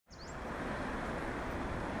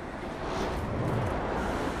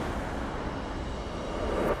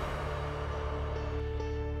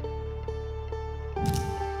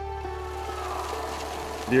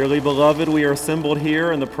Dearly beloved, we are assembled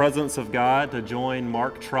here in the presence of God to join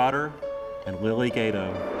Mark Trotter and Lily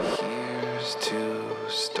Gato. Here's to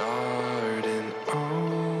starting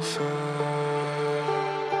over.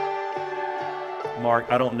 Mark,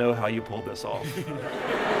 I don't know how you pulled this off,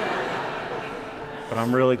 but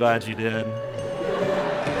I'm really glad you did.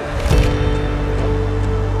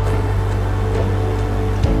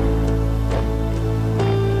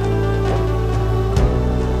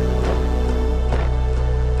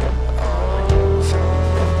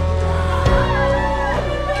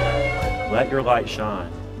 Let your light shine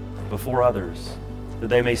before others, that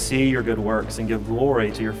they may see your good works and give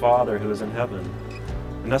glory to your Father who is in heaven.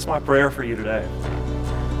 And that's my prayer for you today.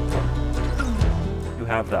 You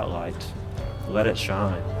have that light. Let it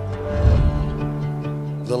shine.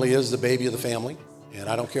 Lily is the baby of the family, and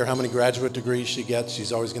I don't care how many graduate degrees she gets,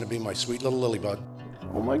 she's always going to be my sweet little lily bud.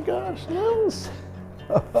 Oh my gosh, Nels.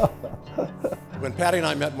 When Patty and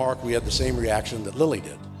I met Mark, we had the same reaction that Lily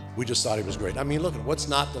did. We just thought he was great. I mean, look at what's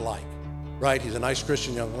not to like, right? He's a nice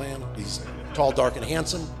Christian young man. He's tall, dark, and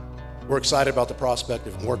handsome. We're excited about the prospect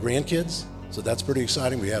of more grandkids, so that's pretty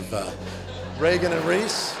exciting. We have Reagan and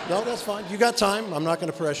Reese. No, that's fine. You got time. I'm not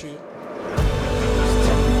going to pressure you.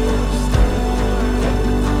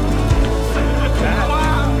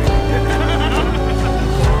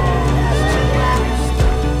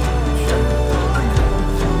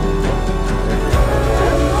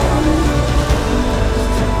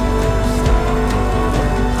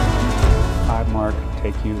 I, Mark,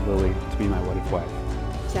 take you, Lily, to be my wedded wife.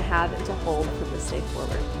 To have and to hold from this day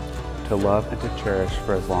forward. To love and to cherish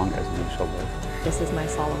for as long as we shall live. This is my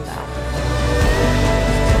solemn vow.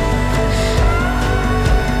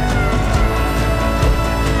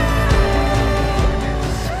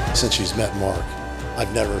 Since she's met Mark,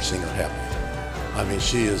 I've never seen her happy. I mean,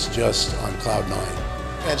 she is just on cloud nine.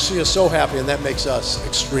 And she is so happy, and that makes us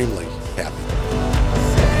extremely happy.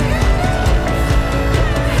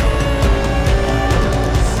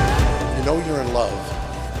 You know you're in love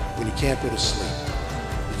when you can't go to sleep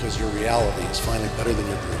because your reality is finally better than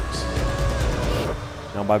your dreams.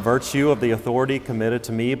 Now, by virtue of the authority committed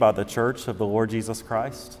to me by the Church of the Lord Jesus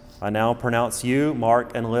Christ, I now pronounce you,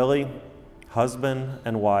 Mark and Lily, husband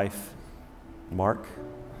and wife. Mark,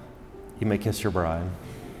 you may kiss your bride.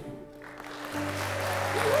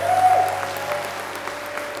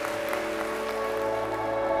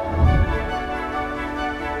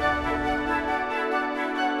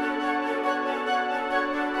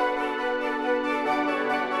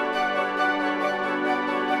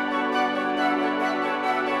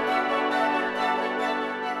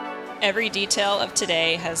 Every detail of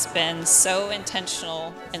today has been so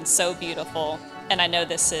intentional and so beautiful, and I know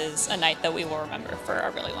this is a night that we will remember for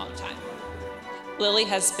a really long time. Lily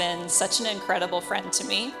has been such an incredible friend to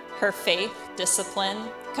me. Her faith, discipline,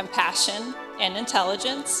 compassion, and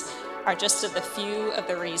intelligence are just the few of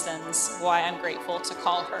the reasons why I'm grateful to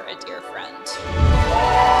call her a dear friend.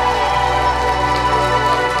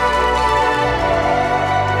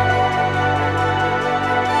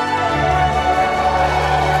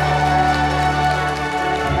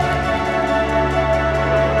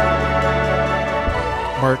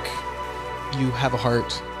 Mark, you have a heart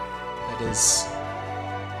that is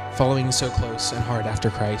following so close and hard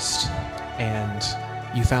after Christ, and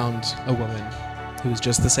you found a woman who is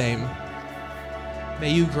just the same.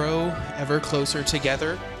 May you grow ever closer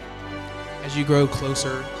together as you grow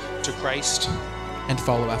closer to Christ and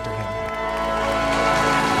follow after him.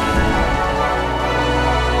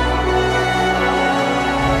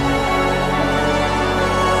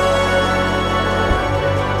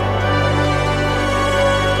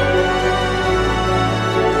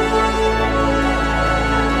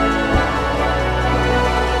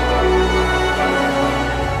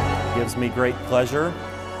 It gives me great pleasure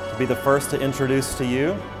to be the first to introduce to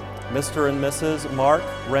you Mr. and Mrs. Mark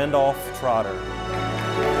Randolph Trotter.